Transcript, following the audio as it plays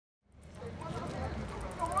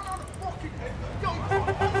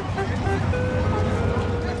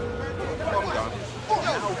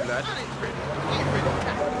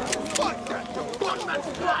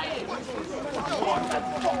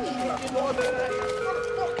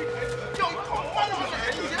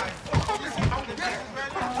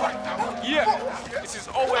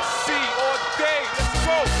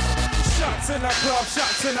in the club,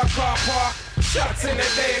 shots in the car park, shots in the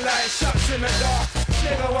daylight, shots in the dark.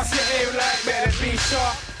 Nigga, what's your aim like? Better be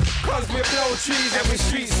sharp. Cause we blow trees and we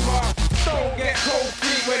street smart. Don't get cold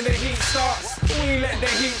feet when the heat starts. We let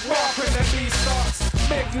the heat walk when the beat starts.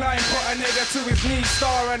 Big line put a nigga to his knee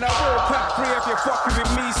star, and I will pack free if you're fucking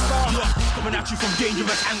with me star. Coming at you from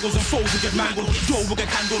dangerous angles and foes will get mangled. Door will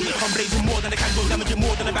get handled. I'm blazing more than a candle, damaging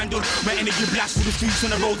more than a vandal. My energy blast through the streets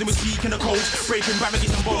and the roads, and we speak in the cold, breaking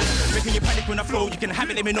barricades and balls, making you panic when I flow. You can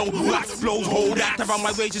have it, let me know. Wax blows, hold that. Around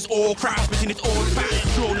my wages, all crowd, within it's all back.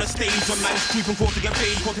 Draw on the stage, one man's creeping forth to get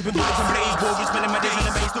paid. Caught up in bullets and blaze, boys spending my days on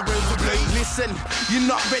the base, the rails of blaze. Listen, you're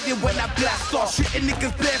not ready when I blast off. Shooting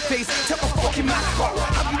niggas bareface, take a fucking mask off.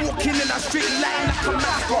 Have you walking in a straight line like a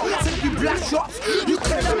mascot? Send me blast shots, you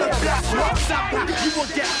can never blast rocks. You will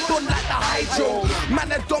get done like the hydro. Man,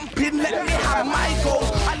 a dumping, let me have my goal.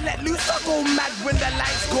 I let loose, I go mad when the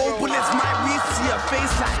lights go. Bullets might reach your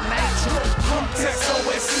face like nitro. Context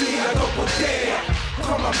OSC, a double dare.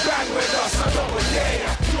 Come and bang with us, a double dare.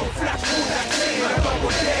 No flash, pull that chain, a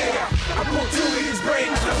double dare. I put two in his brain,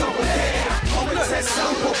 a double dare. Context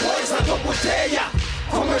sample boys, a double dare.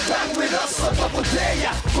 Come and bang with us, a double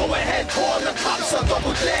dare. Go ahead, call the cops, a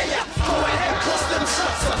double dare. Go ahead, bust them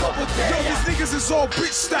shots, a double dare. Yo, these niggas is all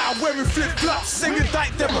bitch style, wearing flip-flops, singing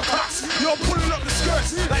dyke Democrats. You're pulling up the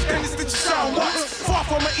skirts like Dennis did you sound wax. Far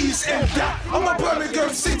from an East End that. I'm a Birmingham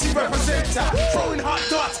City representer. Throwing hot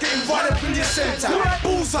darts, getting right up in your center.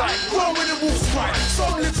 Bullseye, run with the wolf strike.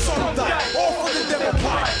 Some live, some die. All for the devil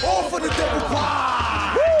pie, all for the devil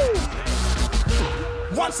pie.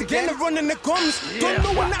 Once again, they're running the guns. Don't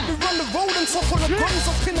know when that we run the road and top of the guns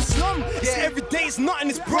up in the slum. So every day it's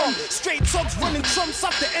nothing, it's brum. Straight tugs running trumps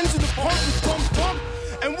up the ends of the pump with bum.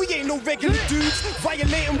 And we ain't no regular dudes.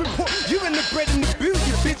 Violating, we put you in the bread and the boot,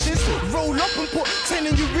 you bitches. Roll up and put 10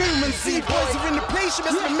 in your room. And see boys are in the place, you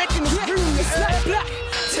best be making this room. It's like black,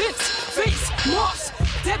 tits, face, mask.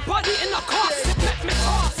 Dead body in a casket, let me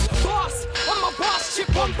pass. Boss, on my boss,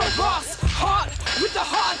 chip on the boss. Hard, with the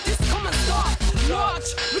hard, this come and start.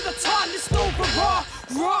 Large, with the tallest over raw.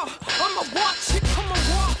 I'm a watch it, come and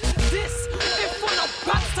walk. This, if on a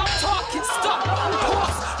back, stop talking, stop.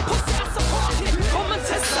 Pause, pussy ass a parking. Come and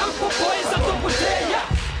test sample boys, a double dare.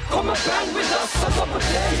 Come and bang with us, a double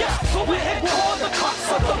dare. Go ahead, call the cops,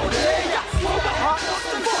 a double dare. Go ahead, bust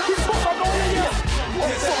them shots, a double dare.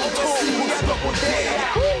 Yes, I'm a double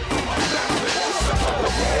dare.